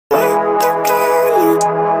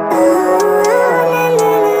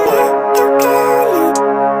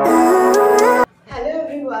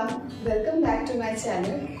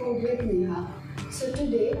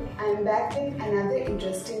tackling another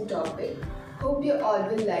interesting topic. Hope you all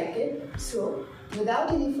will like it. So,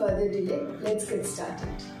 without any further delay, let's get started.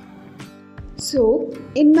 So,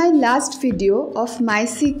 in my last video of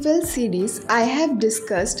MySQL series, I have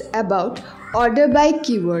discussed about order by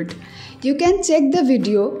keyword. You can check the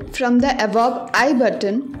video from the above I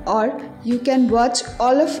button, or you can watch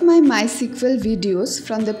all of my MySQL videos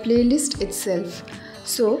from the playlist itself.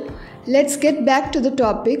 So, let's get back to the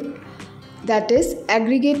topic, that is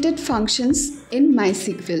aggregated functions in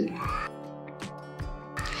MySQL.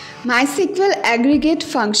 MySQL aggregate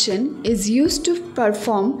function is used to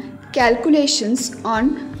perform calculations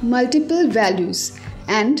on multiple values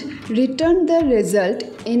and return the result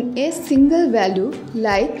in a single value,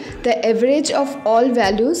 like the average of all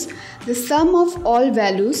values, the sum of all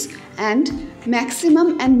values, and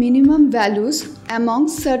maximum and minimum values among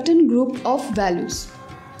certain group of values.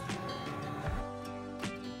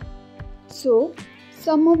 So,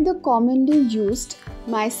 some of the commonly used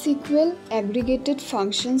MySQL aggregated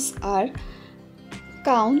functions are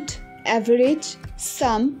count, average,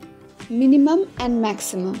 sum, minimum and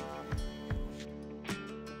maximum.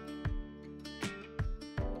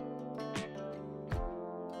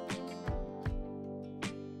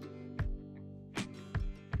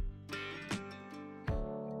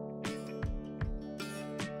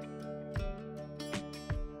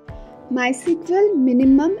 MySQL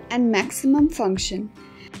minimum and maximum function.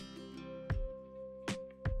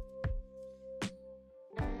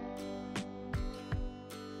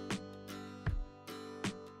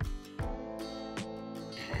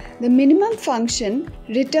 The minimum function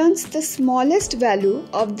returns the smallest value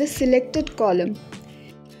of the selected column.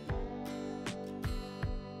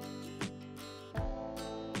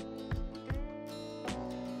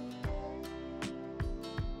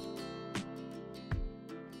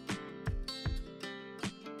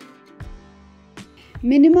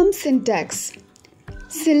 Minimum syntax.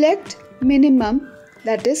 Select minimum,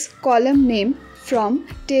 that is column name, from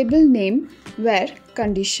table name where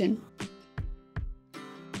condition.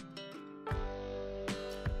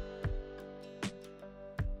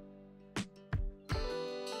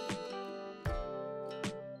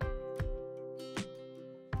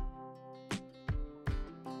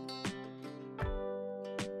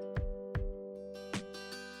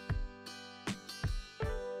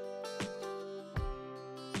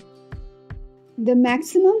 The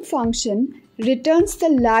maximum function returns the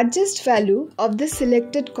largest value of the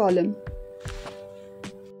selected column.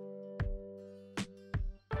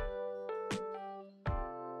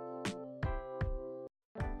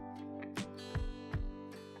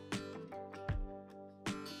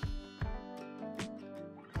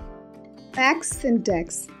 Max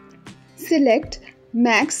syntax. Select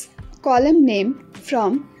max column name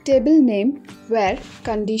from table name where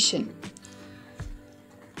condition.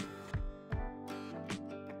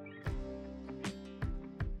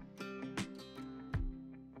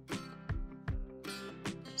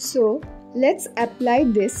 So, let's apply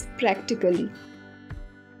this practically.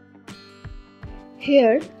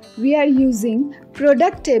 Here, we are using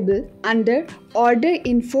product table under order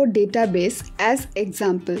info database as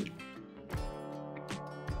example.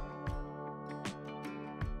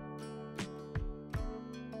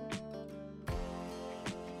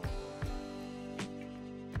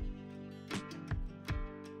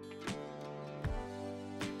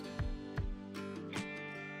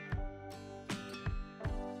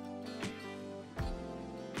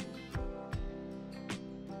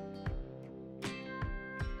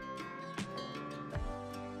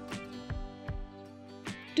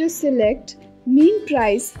 To select mean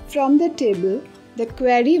price from the table, the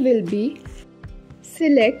query will be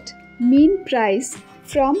select mean price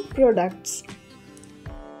from products.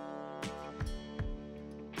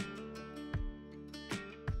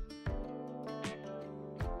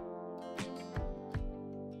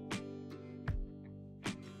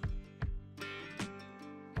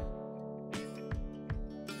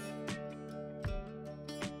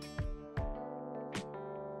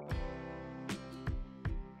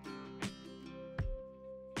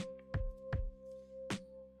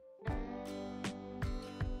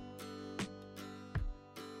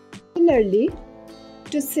 Similarly,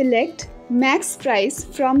 to select max price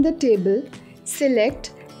from the table,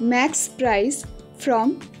 select max price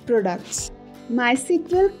from products.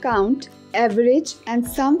 MySQL count, average and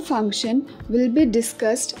sum function will be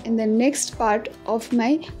discussed in the next part of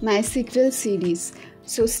my MySQL series.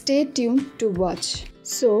 So stay tuned to watch.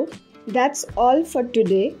 So that's all for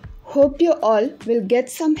today. Hope you all will get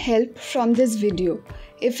some help from this video.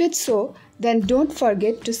 If it's so, then don't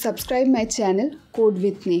forget to subscribe my channel Code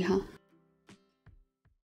with Neha.